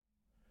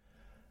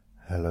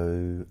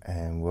Hello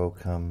and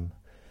welcome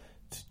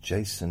to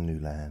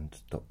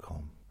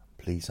jasonnewland.com.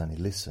 Please only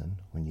listen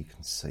when you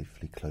can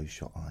safely close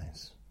your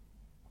eyes.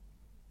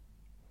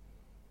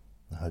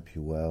 I hope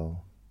you're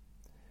well.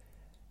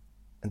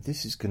 And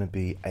this is going to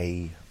be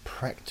a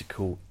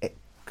practical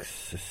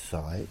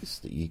exercise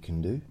that you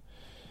can do,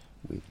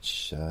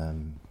 which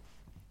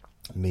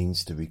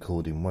means the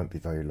recording won't be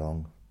very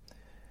long.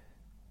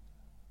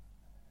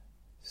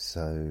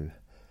 So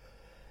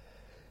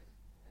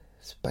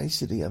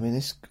basically,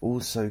 this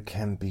also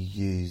can be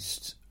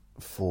used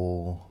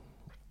for,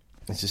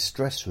 it's a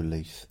stress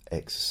relief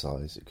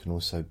exercise. It can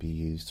also be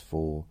used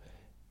for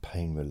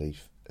pain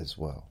relief as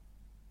well,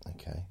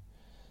 okay?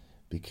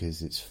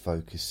 Because it's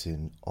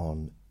focusing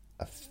on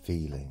a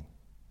feeling,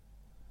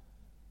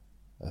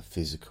 a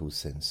physical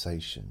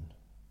sensation.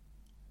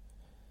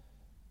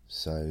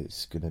 So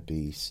it's going to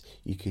be,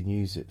 you can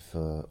use it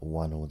for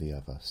one or the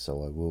other.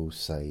 So I will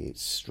say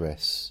it's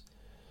stress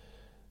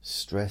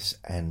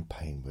and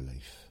pain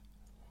relief.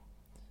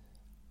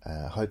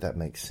 I hope that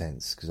makes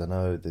sense, because I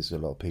know there's a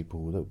lot of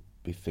people that will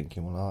be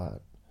thinking, well, I'm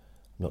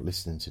not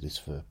listening to this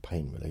for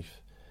pain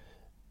relief,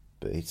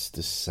 but it's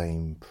the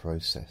same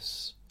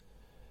process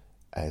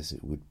as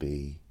it would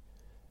be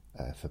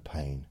for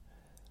pain.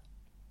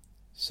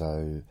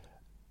 So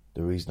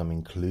the reason I'm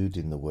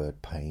including the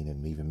word pain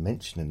and even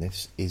mentioning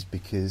this is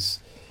because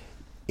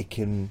it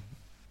can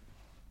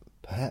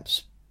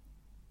perhaps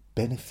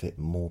benefit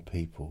more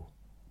people.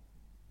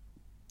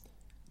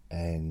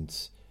 And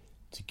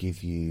to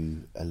give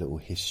you a little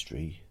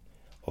history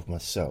of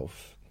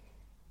myself,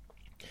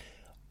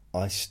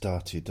 I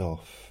started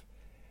off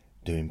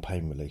doing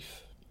pain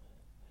relief.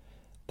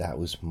 That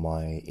was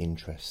my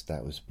interest.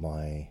 That was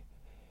my,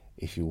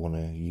 if you want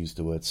to use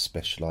the word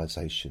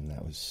specialisation,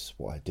 that was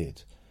what I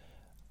did.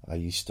 I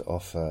used to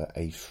offer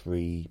a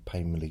free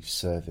pain relief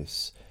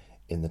service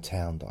in the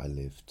town that I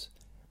lived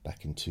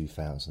back in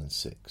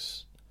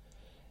 2006.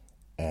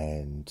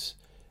 And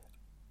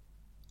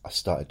I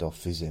started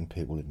off visiting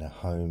people in their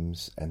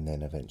homes, and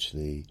then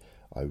eventually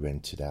I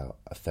rented out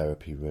a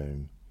therapy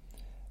room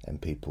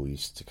and people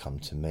used to come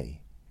to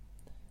me.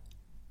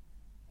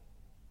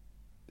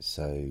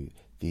 So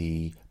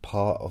the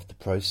part of the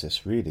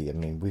process really,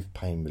 with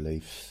pain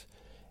relief,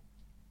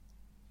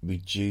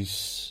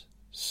 reduce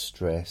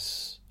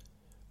stress,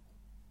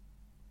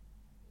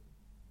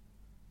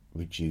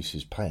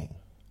 reduces pain.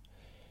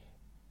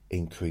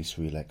 Increase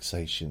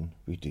relaxation,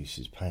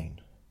 reduces pain.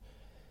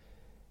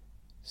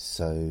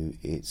 So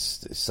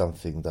it's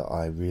something that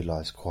I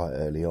realised quite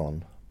early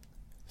on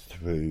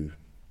through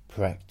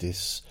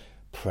practice,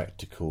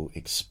 practical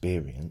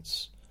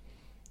experience,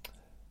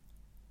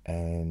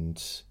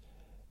 and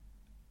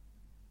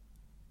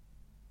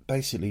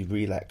basically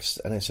relax.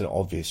 And it's an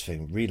obvious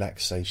thing,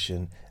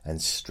 relaxation and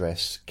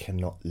stress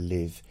cannot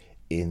live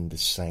in the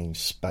same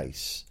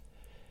space.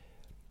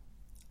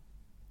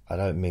 I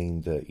don't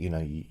mean that,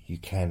 you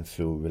can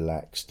feel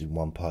relaxed in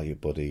one part of your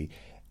body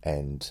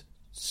and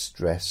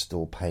stressed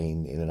or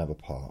pain in another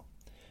part,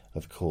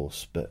 of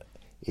course, but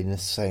in the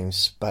same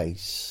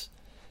space,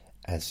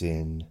 as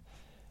in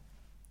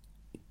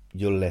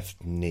your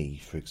left knee,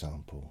 for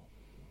example.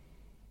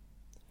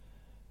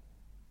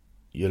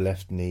 Your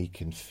left knee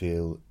can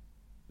feel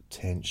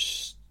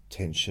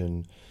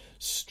tension,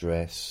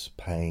 stress,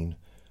 pain,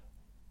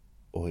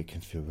 or it can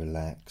feel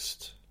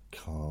relaxed,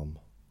 calm,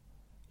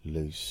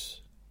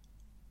 loose,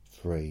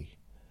 free.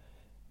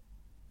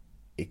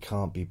 It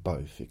can't be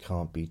both. It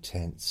can't be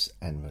tense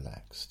and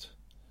relaxed.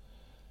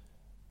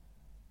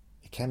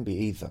 It can be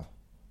either.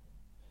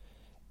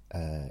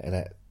 And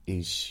that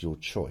is your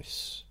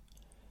choice.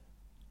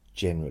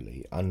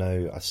 Generally. I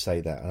know I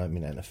say that, I don't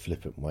mean that in a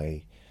flippant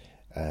way.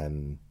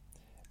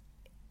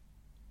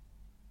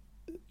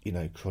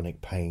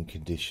 Chronic pain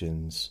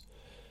conditions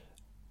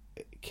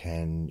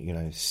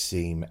can,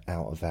 seem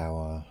out of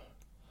our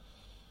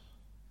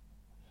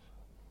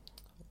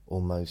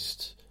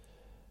almost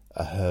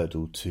a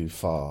hurdle too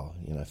far,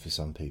 for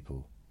some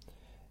people,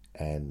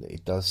 and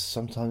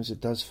sometimes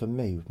it does for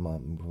me with my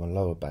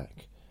lower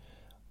back.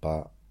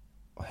 But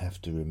I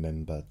have to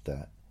remember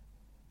that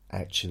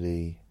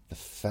actually the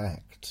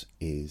fact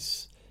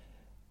is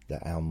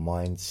that our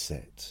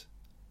mindset,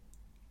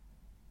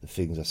 the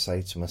things I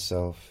say to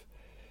myself,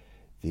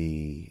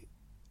 the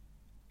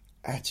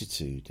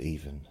attitude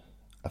even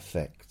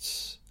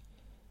affects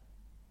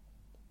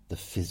the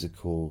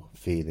physical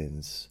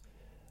feelings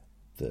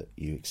that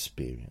you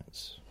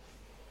experience.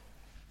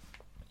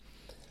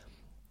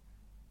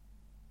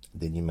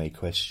 Then you may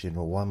question,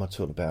 well, why am I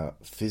talking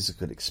about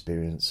physical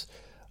experience?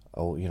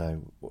 Oh,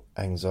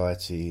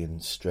 anxiety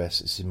and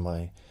stress, it's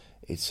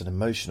an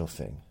emotional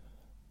thing,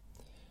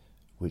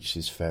 which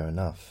is fair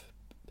enough.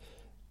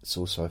 It's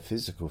also a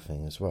physical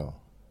thing as well.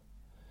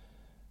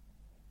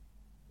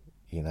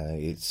 It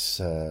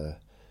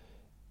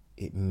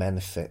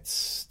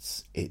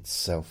manifests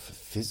itself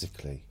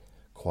physically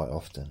quite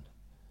often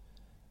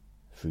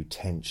through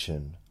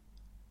tension,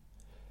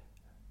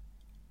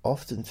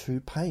 often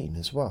through pain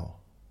as well.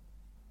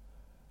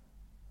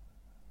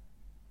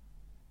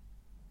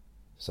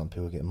 Some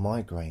people get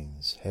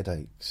migraines,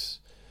 headaches.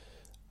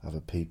 Other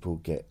people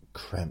get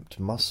cramped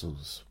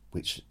muscles,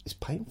 which is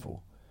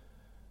painful.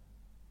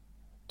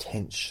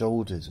 Tense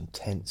shoulders and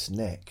tense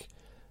neck.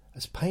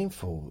 It's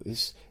painful.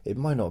 It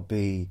might not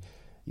be,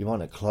 you might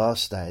not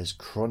class that as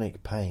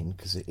chronic pain,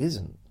 because it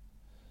isn't.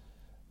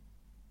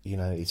 You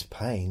know, it's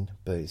pain,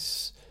 but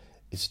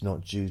it's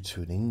not due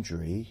to an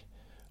injury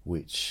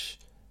which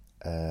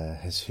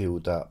has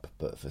healed up,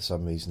 but for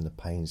some reason the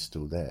pain's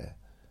still there.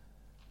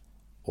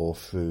 Or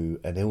through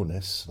an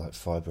illness like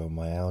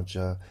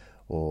fibromyalgia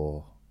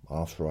or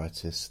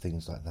arthritis,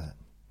 things like that.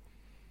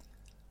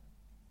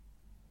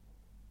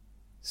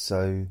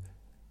 So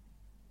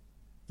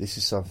this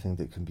is something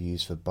that can be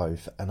used for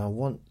both, and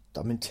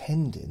I'm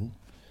intending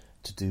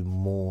to do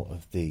more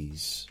of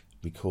these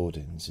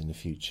recordings in the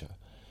future,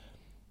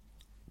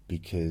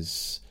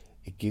 because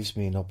it gives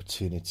me an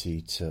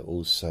opportunity to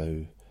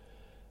also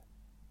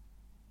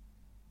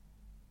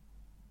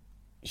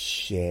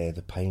share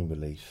the pain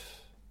relief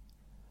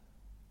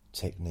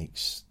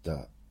techniques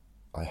that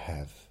I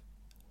have,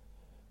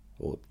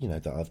 or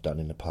that I've done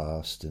in the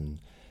past, and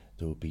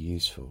that will be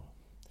useful.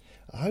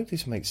 I hope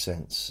this makes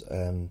sense.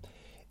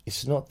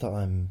 It's not that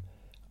I'm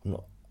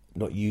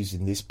not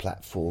using this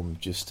platform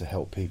just to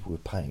help people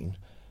with pain,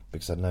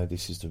 because I know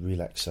this is the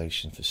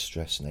relaxation for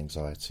stress and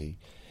anxiety,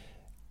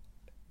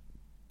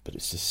 but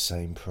it's the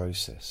same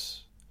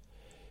process.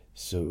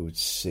 So it would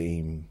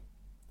seem,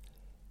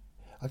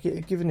 I'll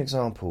give an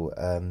example.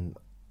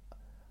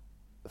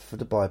 For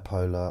the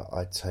bipolar,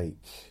 I take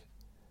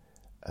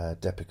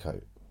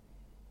Depakote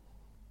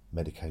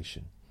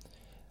medication.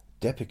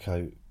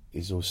 Depakote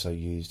is also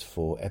used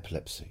for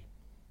epilepsy.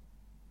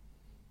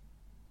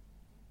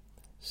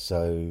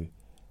 So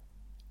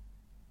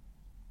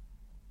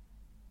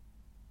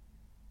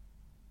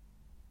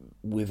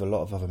with a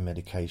lot of other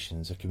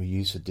medications, it can be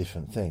used for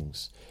different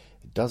things.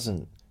 It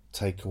doesn't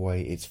take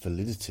away its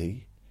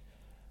validity.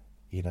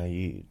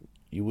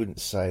 You wouldn't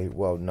say,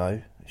 well,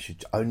 no, it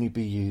should only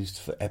be used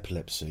for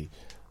epilepsy.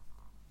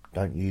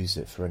 Don't use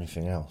it for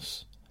anything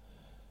else.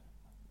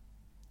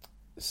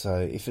 So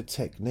if a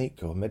technique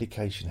or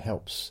medication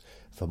helps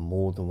for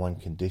more than one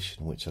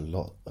condition, which a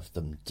lot of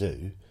them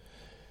do,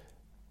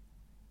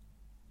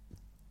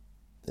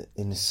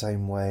 in the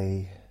same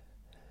way,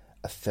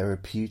 a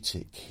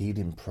therapeutic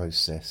healing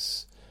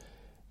process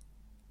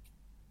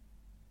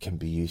can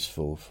be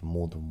useful for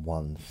more than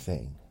one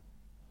thing.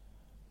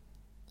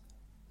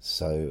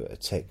 So a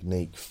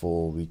technique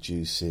for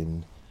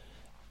reducing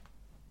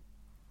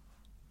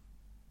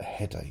a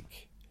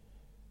headache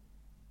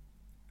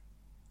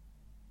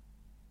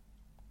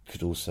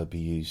could also be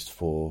used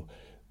for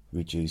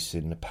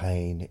reducing the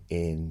pain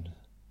in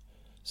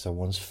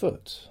someone's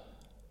foot.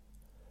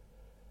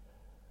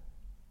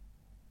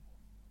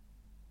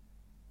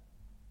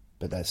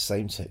 But that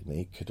same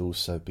technique could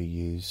also be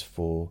used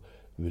for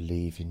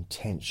relieving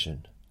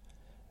tension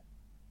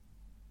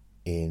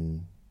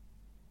in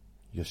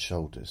your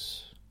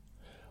shoulders,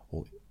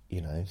 or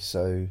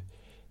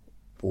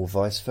or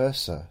vice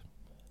versa.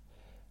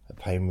 A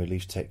pain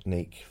relief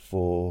technique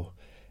for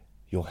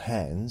your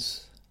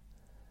hands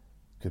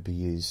could be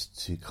used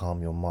to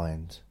calm your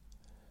mind.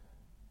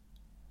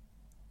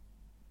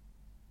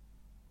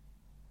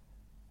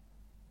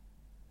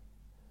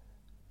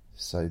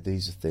 So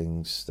these are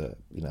things that,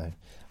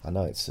 I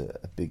know it's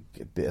a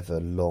bit of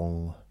a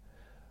long,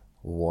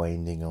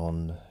 winding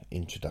on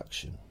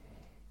introduction.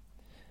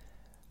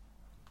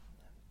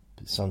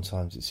 But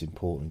sometimes it's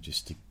important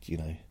just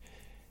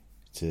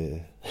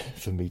to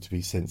for me to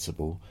be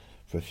sensible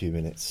for a few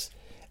minutes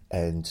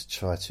and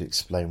try to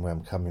explain where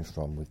I'm coming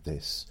from with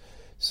this,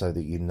 so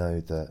that you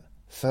know that,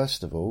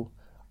 first of all,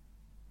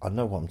 I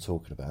know what I'm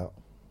talking about.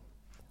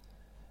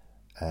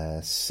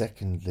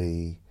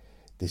 Secondly,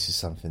 this is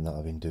something that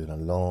I've been doing a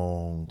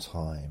long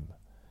time,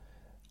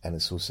 and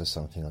it's also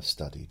something I've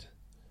studied.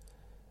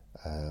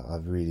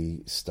 I've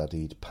really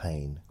studied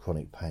pain,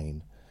 chronic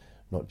pain,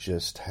 not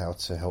just how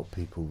to help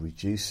people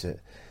reduce it,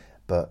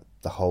 but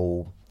the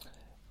whole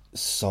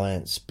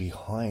science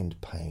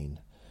behind pain,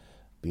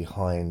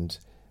 behind,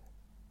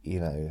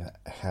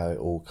 how it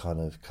all kind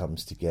of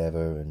comes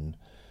together, and,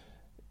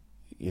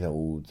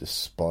 all the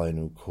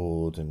spinal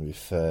cord and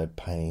referred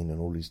pain and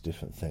all these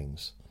different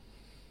things.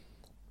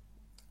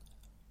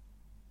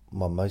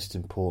 My most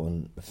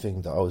important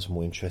thing that I was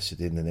more interested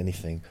in than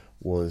anything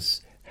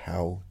was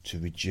how to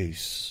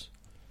reduce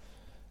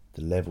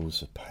the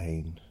levels of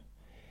pain.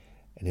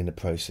 And in the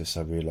process,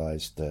 I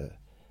realised that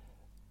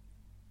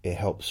it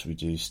helps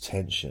reduce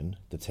tension.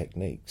 The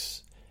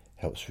techniques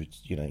helps,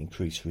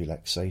 increase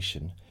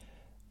relaxation.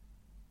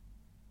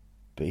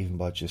 But even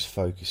by just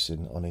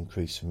focusing on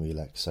increasing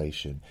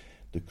relaxation,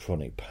 the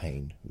chronic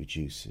pain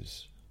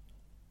reduces.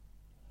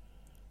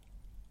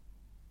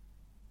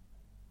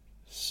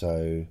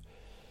 So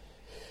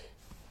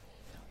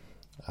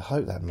I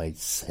hope that made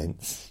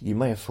sense. You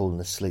may have fallen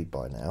asleep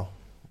by now,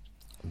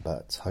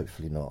 but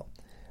hopefully not.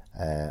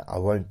 I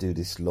won't do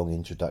this long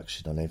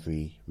introduction on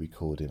every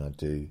recording I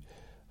do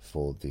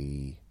for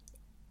the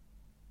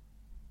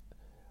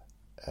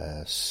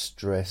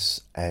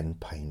stress and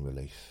pain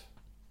relief.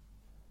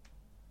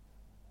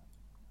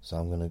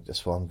 So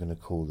that's what I'm gonna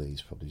call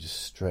these, probably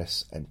just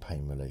stress and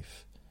pain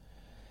relief,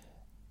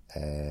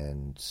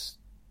 and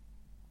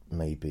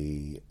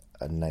maybe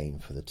a name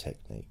for the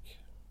technique.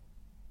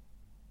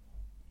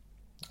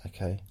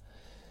 Okay,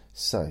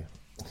 so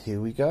here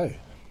we go.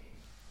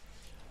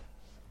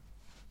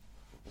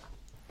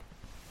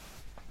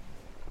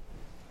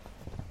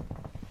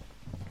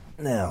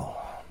 Now,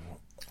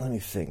 let me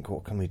think,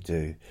 what can we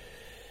do?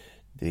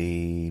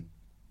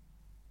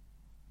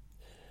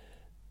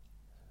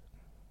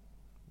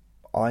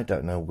 I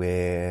don't know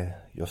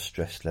where your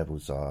stress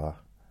levels are,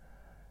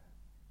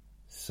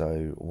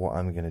 so what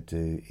I'm going to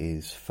do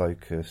is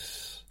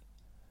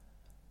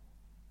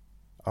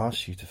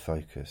ask you to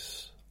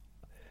focus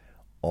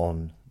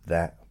on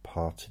that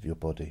part of your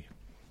body,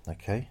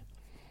 okay?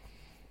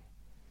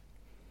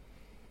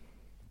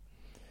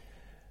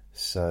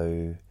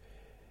 So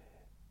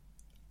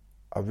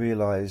I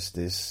realise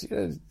this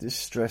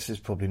stress is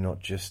probably not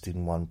just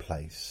in one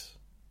place,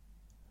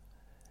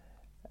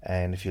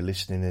 and if you're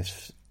listening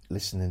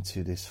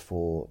to this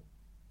for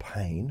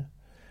pain,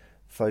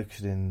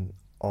 focusing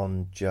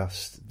on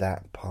just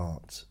that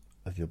part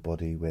of your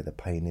body where the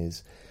pain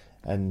is,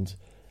 and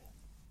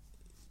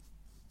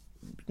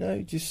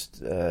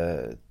just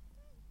there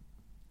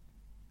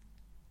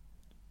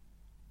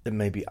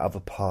may be other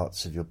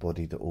parts of your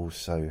body that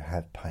also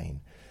have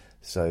pain.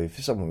 So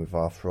for someone with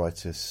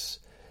arthritis,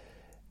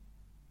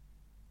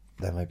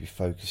 they may be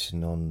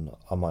focusing on,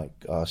 I might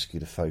ask you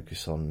to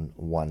focus on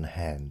one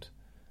hand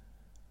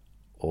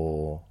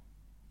or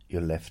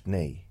your left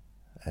knee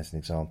as an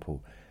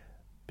example,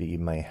 but you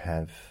may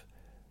have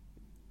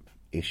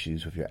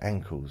issues with your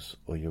ankles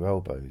or your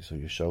elbows or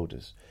your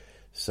shoulders.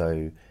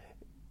 So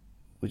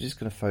we're just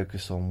going to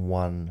focus on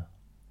one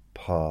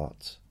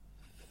part,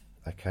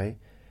 okay?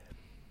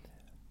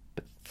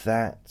 But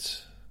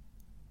that,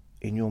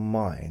 in your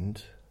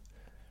mind,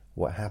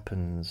 what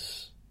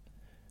happens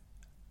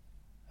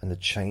and the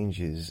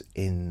changes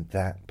in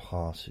that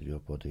part of your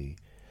body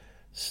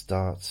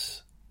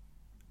starts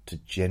to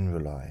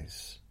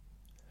generalize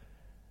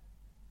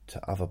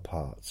to other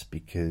parts,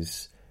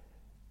 because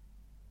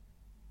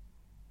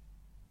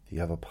the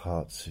other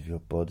parts of your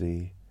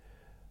body,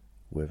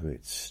 whether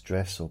it's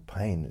stress or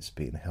pain that's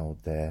being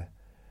held there,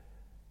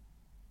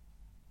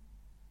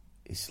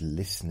 is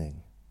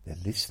listening. They're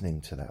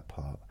listening to that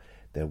part.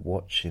 They're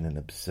watching and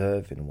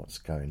observing what's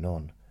going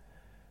on,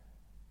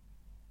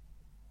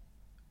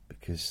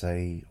 because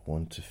they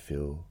want to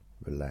feel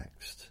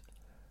relaxed,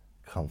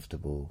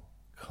 comfortable,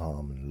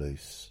 calm and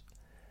loose,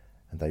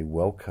 and they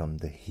welcome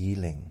the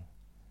healing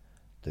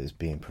that is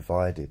being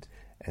provided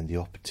and the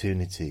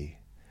opportunity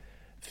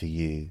for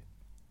you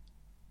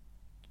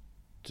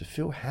to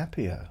feel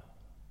happier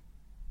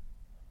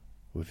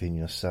within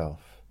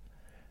yourself,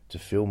 to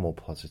feel more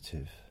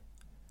positive.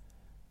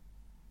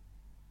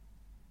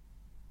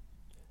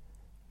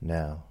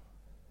 Now,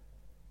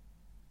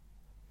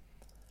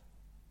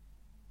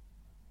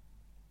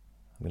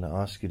 I'm going to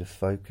ask you to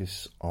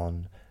focus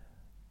on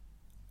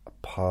a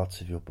part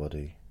of your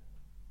body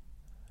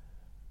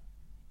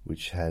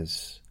which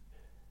has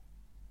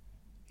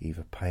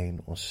either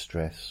pain or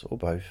stress or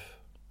both.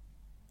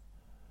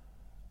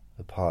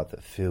 The part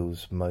that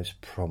feels most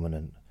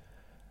prominent.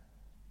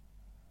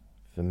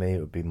 For me, it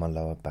would be my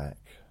lower back.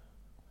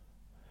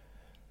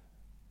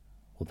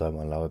 Although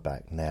my lower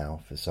back now,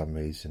 for some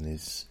reason,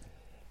 is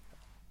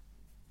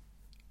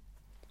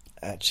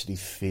actually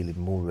feeling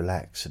more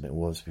relaxed than it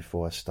was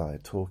before I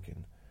started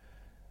talking,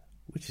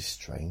 which is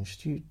strange.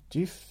 Do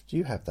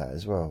you have that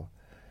as well?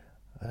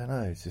 I don't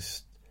know. It's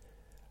just,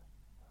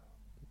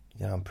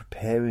 I'm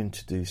preparing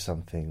to do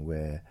something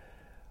where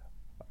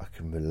I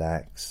can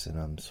relax, and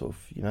I'm sort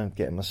of,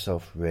 getting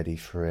myself ready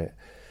for it.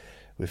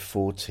 We're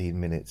 14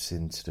 minutes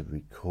into the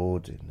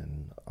recording,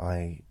 and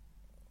I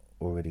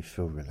already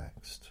feel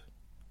relaxed.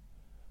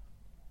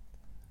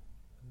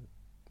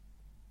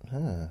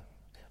 Well,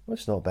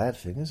 it's not a bad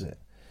thing, is it?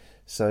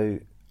 So,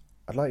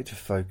 I'd like you to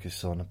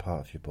focus on a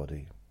part of your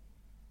body.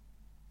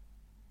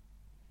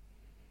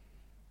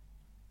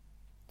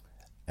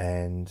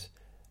 And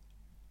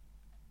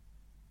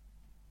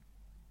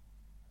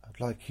I'd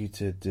like you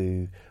to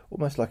do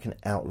almost like an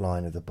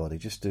outline of the body.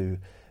 Just do,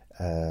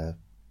 in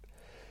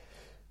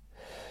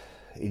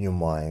your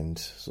mind,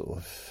 sort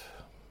of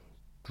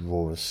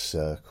draw a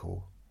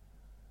circle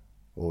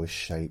or a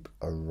shape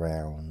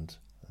around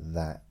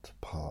that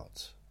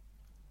part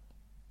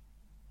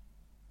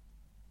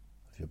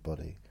of your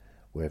body,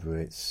 whether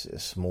it's a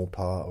small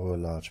part or a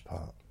large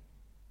part.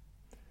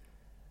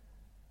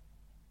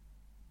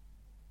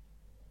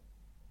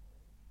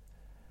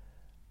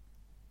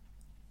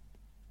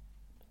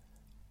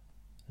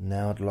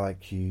 Now I'd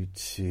like you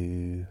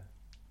to,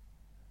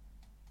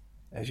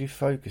 as you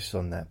focus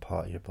on that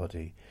part of your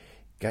body,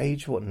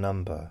 gauge what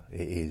number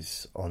it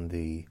is on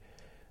the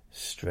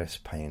stress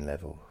pain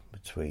level,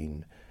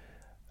 between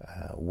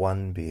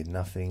 1 being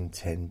nothing,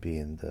 10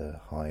 being the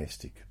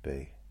highest it could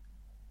be.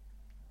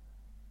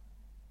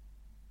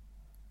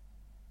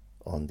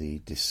 on the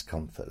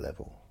discomfort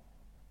level.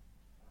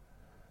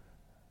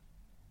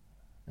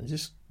 And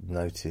just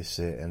notice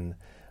it, and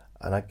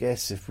I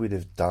guess if we'd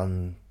have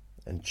done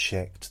and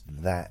checked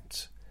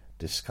that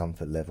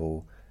discomfort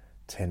level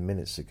 10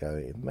 minutes ago,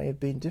 it may have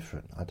been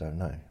different. I don't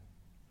know.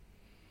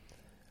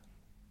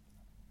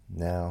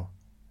 Now,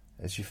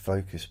 as you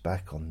focus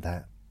back on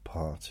that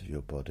part of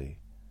your body,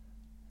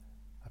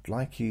 I'd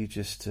like you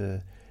just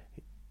to,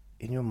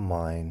 in your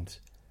mind,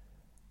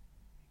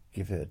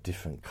 give it a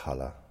different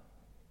colour.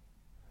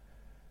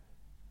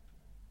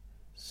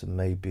 So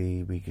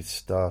maybe we could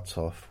start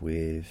off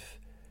with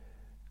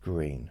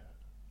green.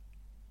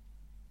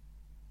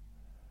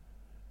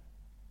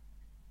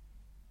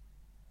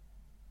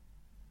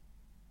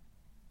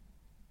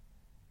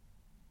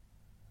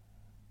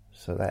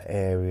 So that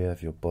area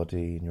of your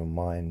body and your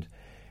mind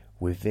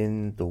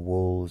within the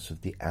walls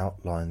of the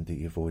outline that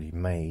you've already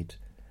made,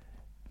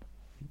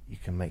 you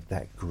can make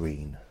that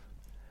green.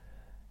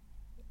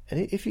 And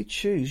if you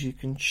choose, you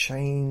can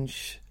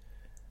change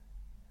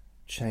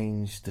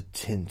the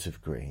tint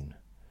of green.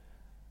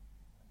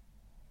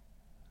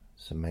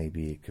 So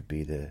maybe it could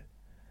be the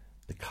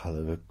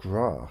colour of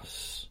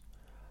grass,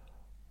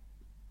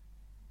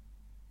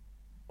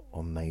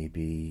 or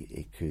maybe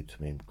it could,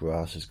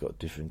 grass has got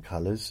different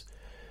colours.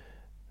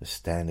 The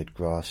standard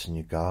grass in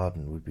your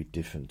garden would be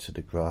different to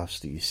the grass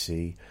that you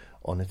see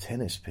on a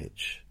tennis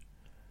pitch,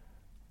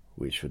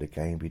 which would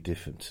again be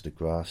different to the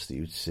grass that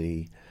you would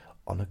see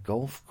on a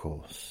golf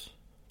course.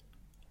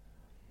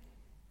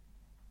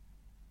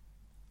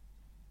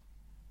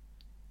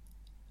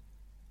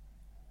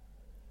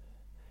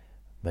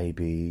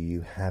 Maybe you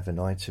have an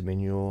item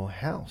in your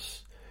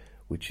house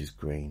which is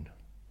green.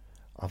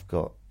 I've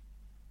got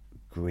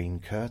green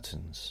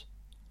curtains.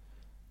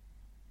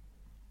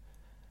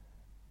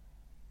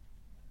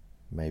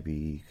 Maybe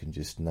you can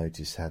just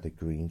notice how the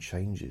green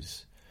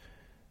changes.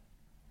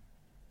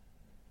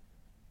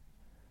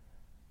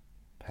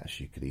 Perhaps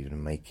you could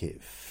even make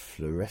it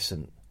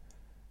fluorescent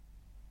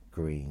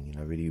green,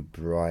 really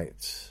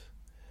bright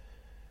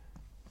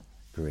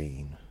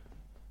green.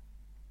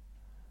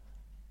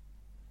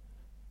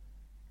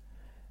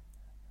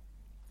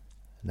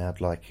 Now I'd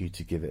like you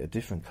to give it a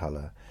different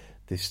colour.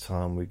 This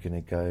time we're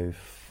going to go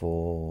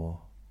for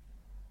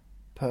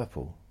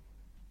purple.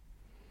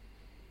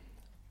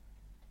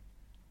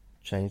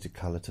 Change the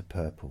colour to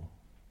purple.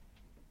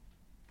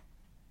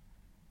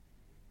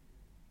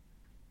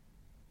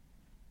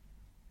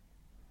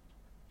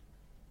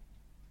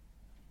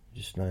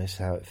 Just notice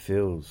how it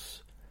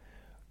feels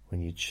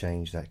when you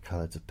change that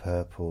colour to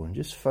purple, and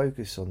just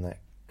focus on that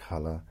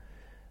colour.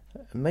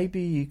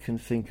 Maybe you can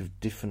think of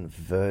different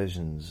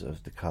versions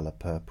of the colour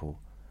purple.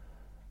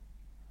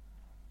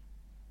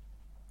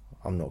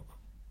 I'm not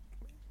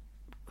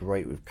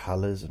great with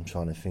colours. I'm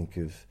trying to think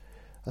of,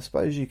 I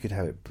suppose you could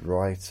have it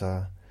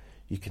brighter,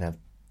 you can have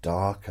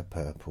darker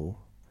purple,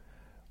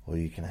 or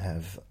you can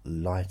have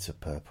lighter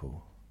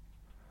purple.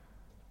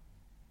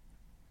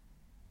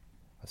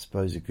 I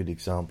suppose a good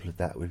example of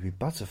that would be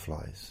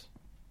butterflies.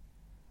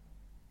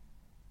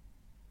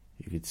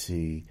 You could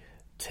see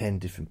 10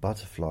 different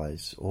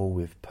butterflies, all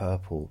with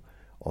purple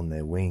on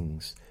their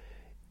wings,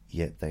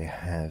 yet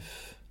it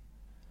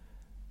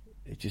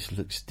just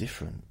looks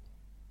different.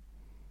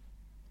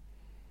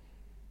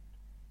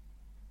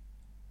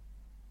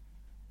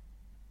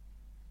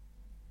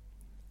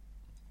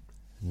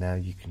 Now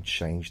you can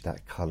change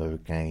that colour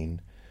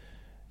again.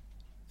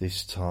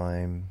 This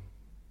time,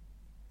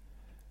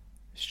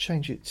 let's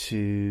change it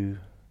to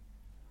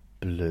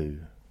blue.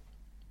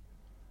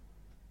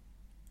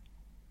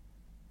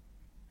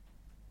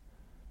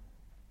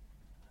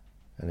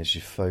 And as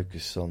you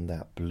focus on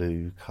that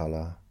blue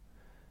colour,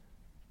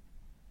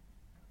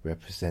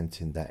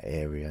 representing that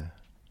area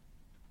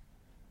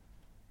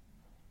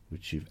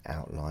which you've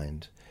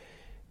outlined,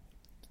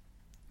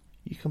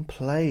 you can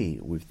play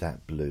with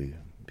that blue,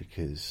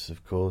 because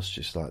of course,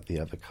 just like the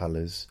other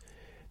colours,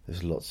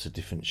 there's lots of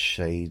different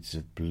shades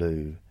of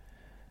blue.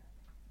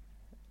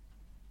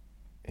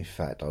 In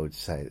fact, I would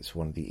say it's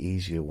one of the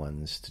easier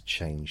ones to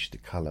change the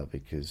colour,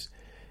 because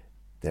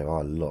there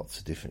are lots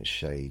of different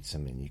shades.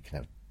 You can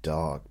have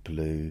dark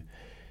blue,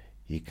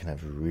 you can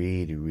have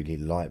really, really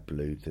light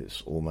blue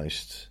that's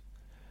almost,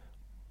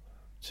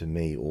 to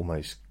me,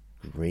 almost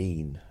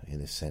green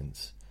in a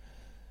sense.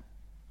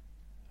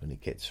 When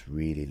it gets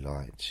really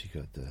light,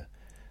 you got the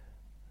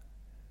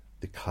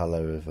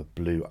colour of a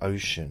blue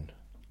ocean,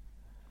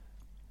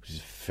 which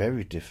is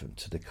very different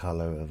to the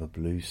colour of a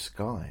blue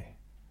sky.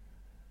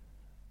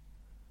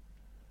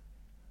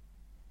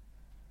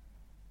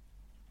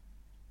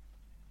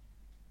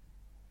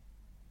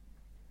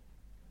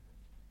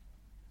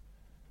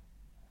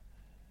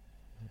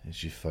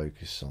 As you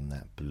focus on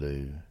that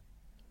blue,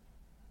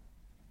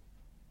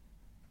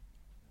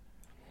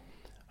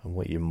 and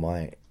what you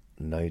might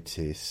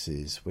notice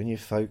is when you're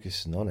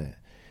focusing on it,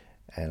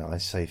 and I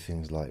say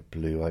things like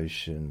blue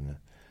ocean,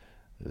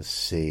 the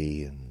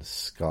sea and the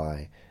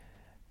sky,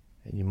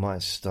 and you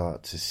might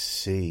start to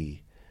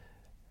see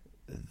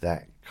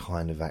that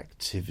kind of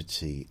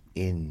activity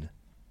in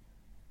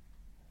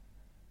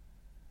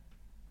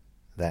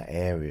that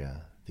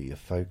area that you're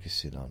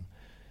focusing on.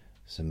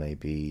 So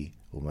maybe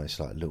almost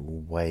like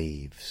little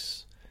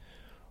waves,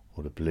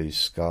 or the blue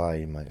sky.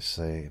 You might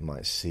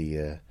see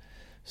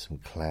some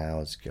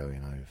clouds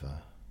going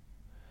over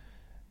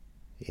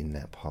in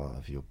that part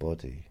of your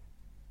body.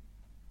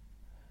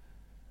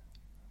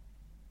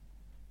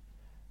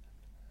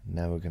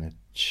 Now we're going to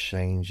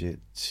change it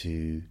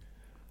to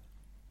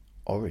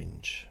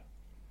orange.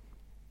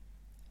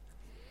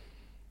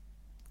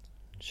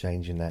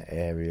 Changing that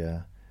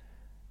area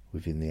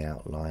within the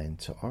outline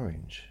to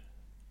orange.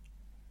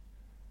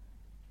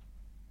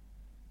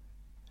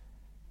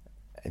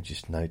 And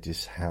just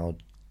notice how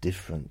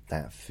different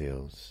that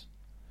feels.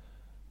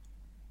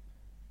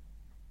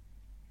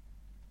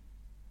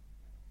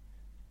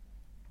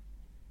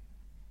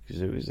 Because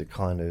there is a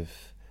kind of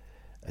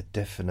a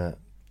definite,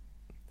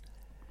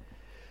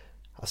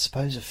 I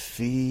suppose, a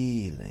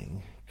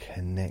feeling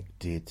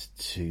connected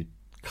to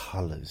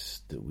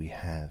colours that we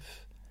have.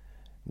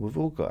 We've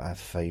all got our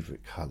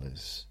favourite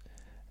colours.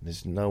 And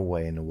there's no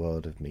way in the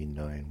world of me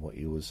knowing what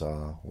yours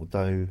are,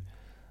 although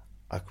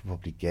I could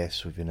probably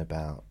guess within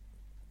about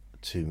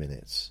 2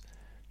 minutes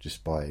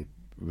just by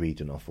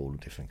reading off all the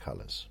different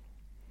colours,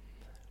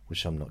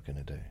 which I'm not going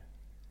to do.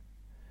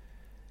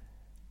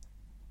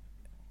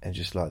 And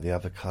just like the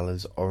other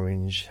colours,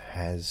 orange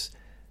has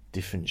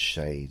different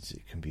shades.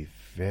 It can be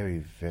very,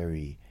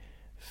 very,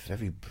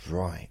 very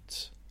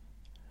bright.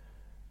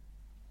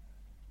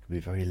 It can be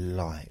very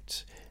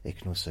light. It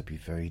can also be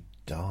very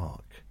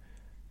dark,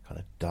 kind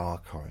of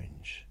dark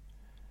orange.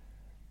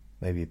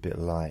 Maybe a bit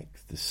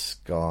like the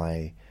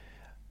sky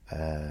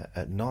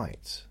at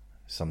night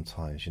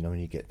sometimes, when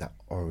you get that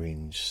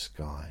orange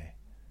sky,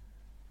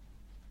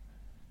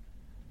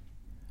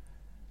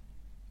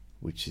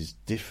 which is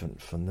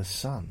different from the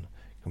sun,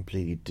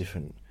 completely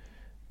different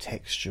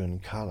texture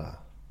and colour.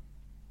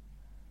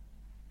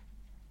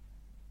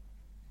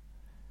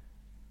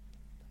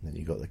 And then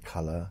you've got the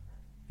colour,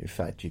 in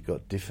fact you've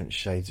got different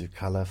shades of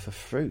colour for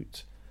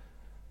fruit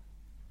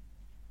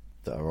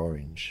that are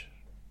orange.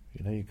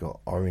 You've got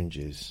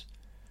oranges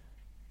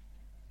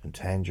and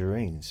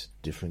tangerines,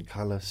 different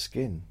colour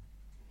skin,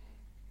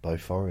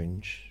 both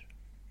orange.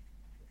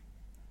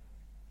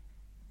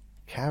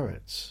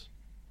 Carrots,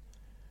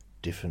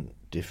 different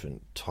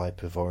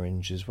type of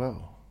orange as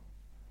well.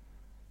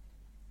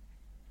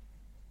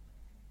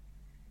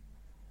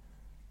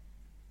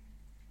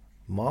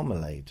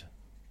 Marmalade,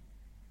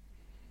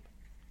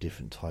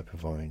 different type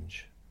of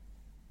orange.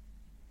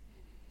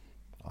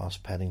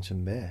 Ask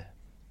Paddington Bear.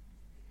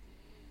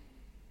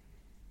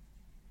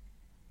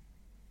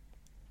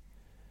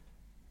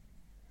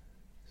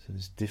 So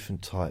there's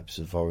different types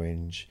of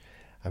orange.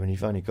 I mean,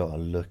 you've only got to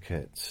look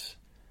at,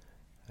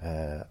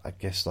 I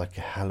guess, like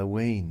a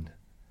Halloween,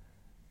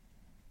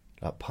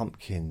 like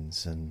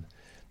pumpkins and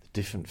the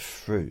different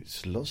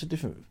fruits. Lots of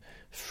different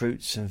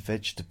fruits and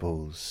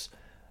vegetables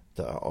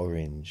that are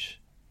orange,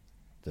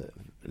 that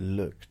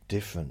look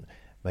different.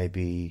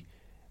 Maybe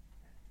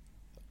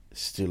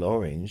still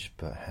orange,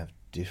 but have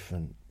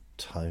different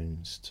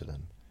tones to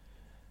them.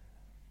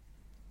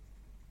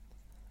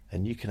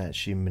 And you can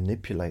actually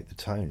manipulate the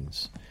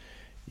tones.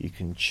 You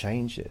can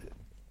change it.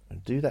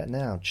 And do that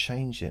now.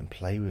 Change it and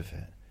play with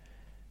it.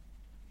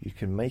 You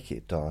can make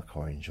it dark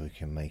orange, or you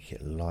can make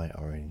it light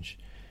orange.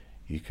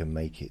 You can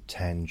make it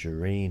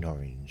tangerine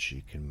orange.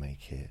 You can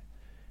make it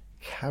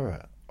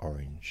carrot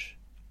orange.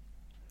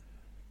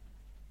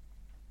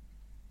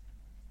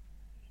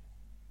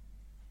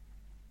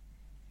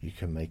 You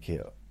can make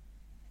it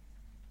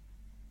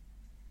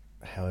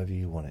however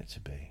you want it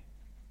to be.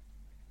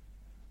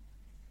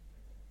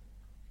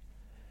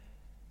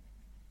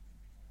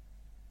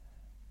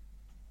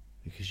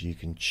 Because you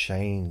can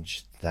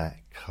change that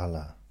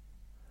colour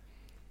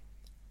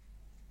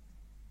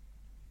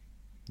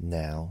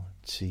now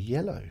to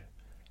yellow.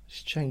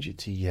 Let's change it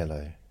to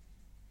yellow.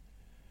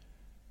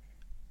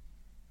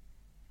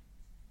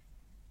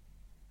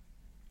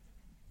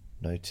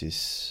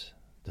 Notice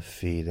the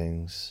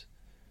feelings.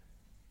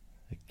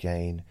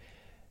 Again,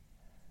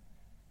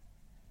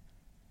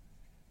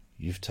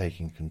 you've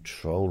taken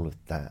control of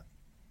that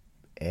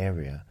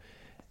area,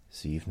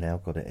 so you've now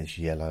got it as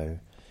yellow.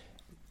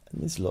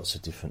 And there's lots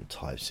of different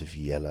types of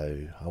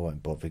yellow. I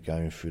won't bother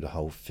going through the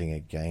whole thing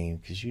again,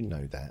 because you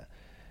know that.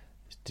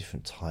 There's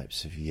different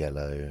types of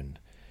yellow, and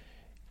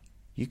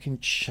you can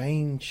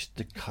change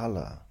the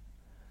colour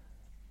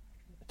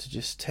to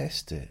just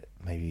test it.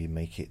 Maybe you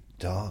make it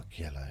dark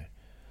yellow,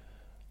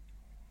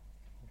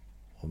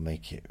 or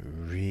make it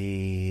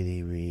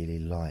really, really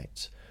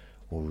light,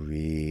 or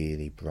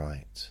really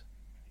bright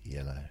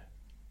yellow.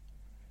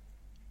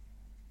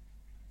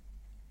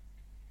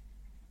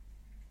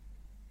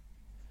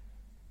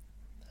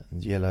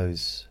 And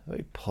yellow's a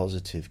very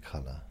positive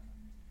colour,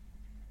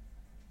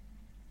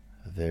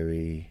 a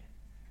very,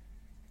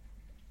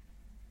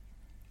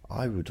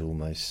 I would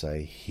almost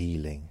say,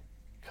 healing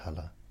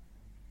colour.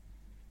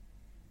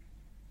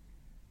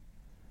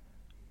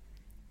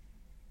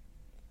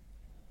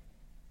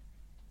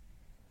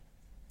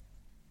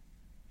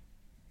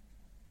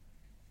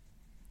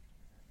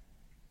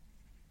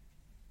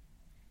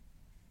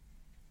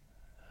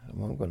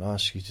 going to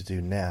ask you to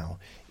do now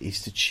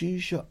is to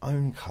choose your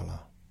own colour.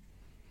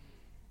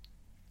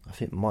 I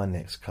think my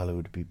next colour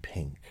would be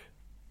pink.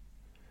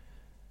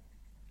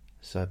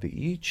 So, but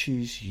you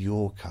choose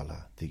your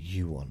colour that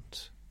you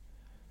want.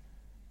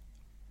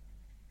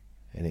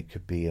 And it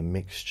could be a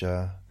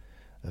mixture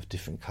of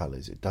different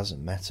colours. It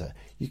doesn't matter.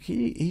 You can,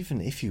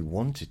 even if you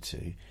wanted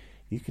to,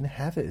 you can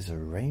have it as a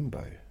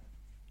rainbow.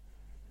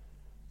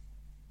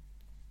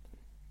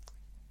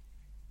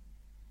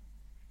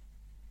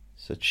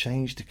 So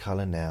change the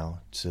colour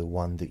now to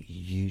one that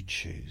you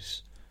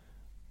choose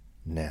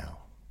now.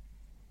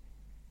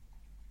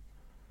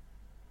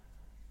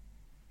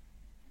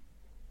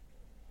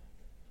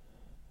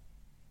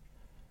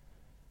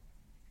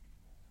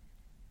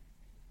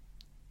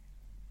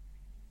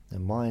 Now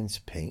mine's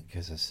pink,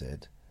 as I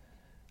said.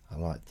 I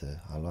like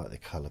the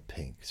colour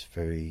pink. It's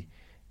very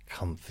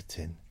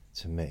comforting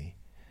to me.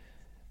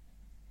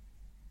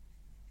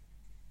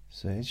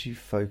 So as you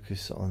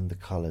focus on the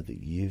colour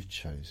that you've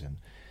chosen,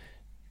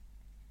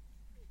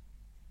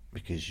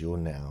 because you've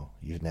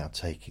now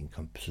taken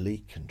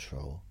complete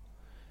control.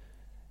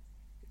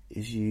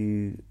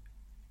 You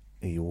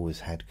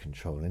always had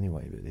control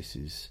anyway, but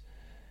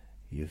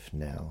you've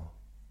now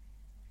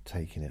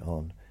taken it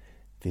on.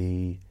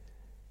 The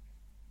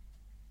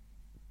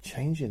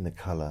changing the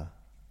colour,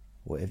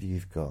 whatever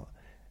you've got,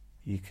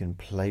 you can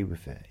play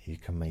with it. You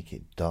can make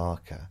it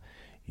darker.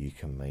 You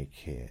can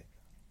make it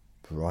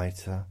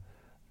brighter,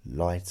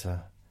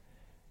 lighter.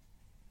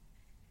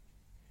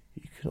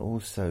 You can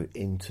also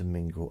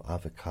intermingle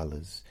other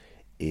colours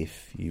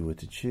if you were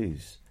to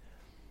choose.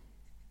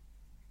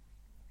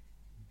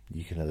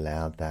 You can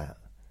allow that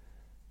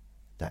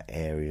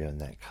area and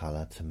that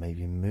colour to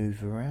maybe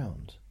move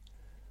around,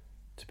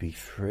 to be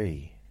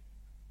free.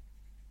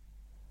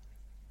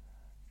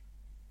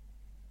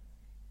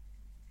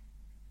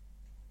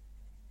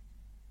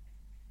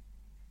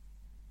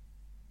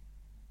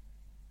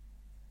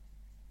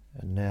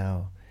 And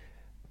now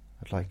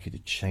I'd like you to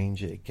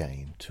change it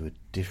again to a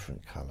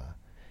different colour.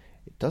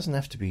 It doesn't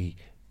have to be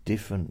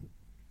different.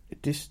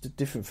 It's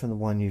different from the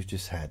one you've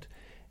just had.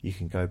 You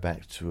can go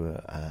back to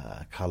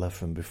a colour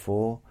from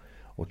before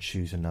or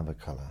choose another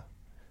colour.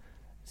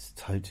 It's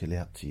totally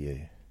up to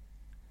you.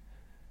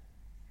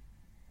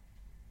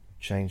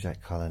 Change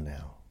that colour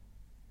now.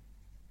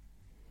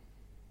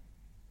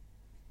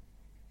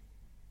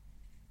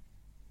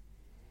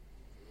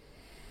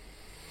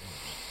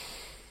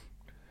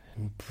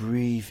 And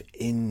breathe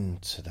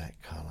into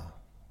that colour.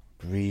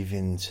 Breathe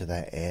into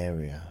that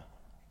area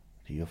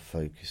that you're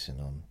focusing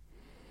on.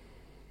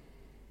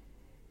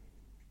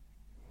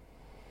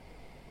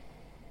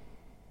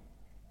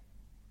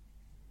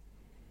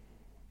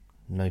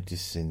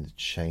 Noticing the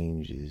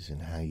changes in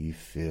how you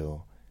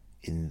feel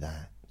in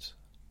that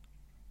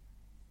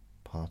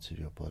part of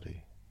your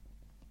body.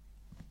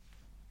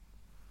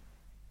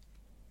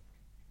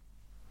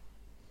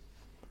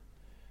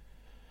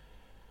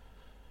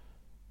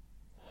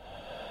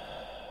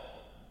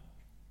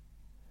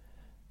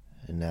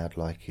 And now I'd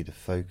like you to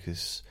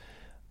focus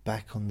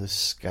back on the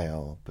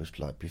scale, but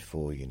like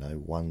before,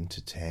 1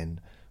 to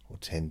 10 or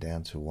 10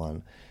 down to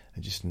 1,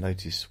 and just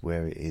notice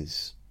where it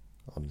is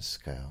on the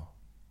scale.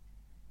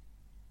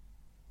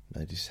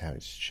 Notice how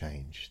it's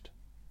changed.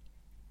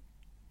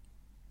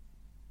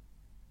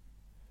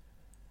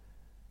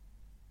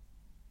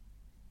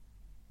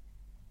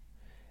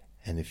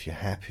 And if you're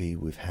happy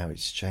with how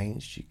it's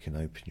changed, you can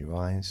open your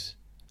eyes.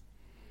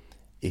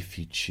 If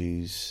you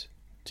choose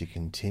to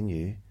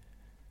continue,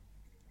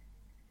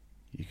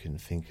 you can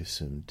think of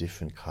some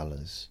different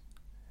colours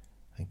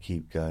and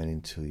keep going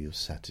until you're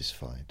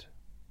satisfied.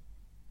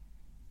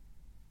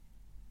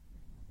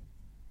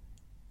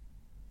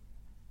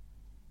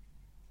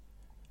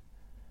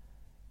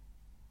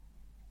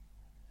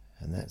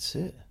 And that's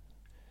it.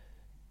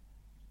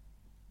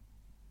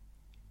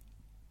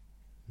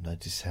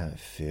 Notice how it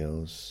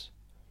feels.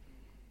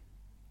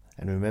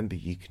 And remember,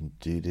 you can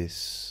do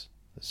this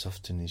as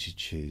often as you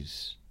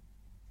choose.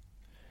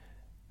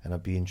 And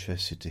I'd be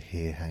interested to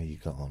hear how you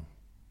got on.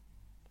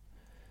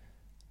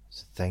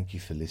 So thank you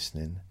for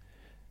listening.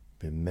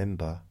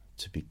 Remember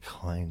to be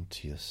kind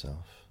to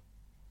yourself,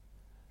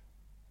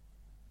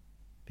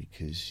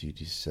 because you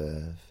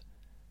deserve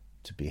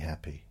to be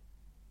happy.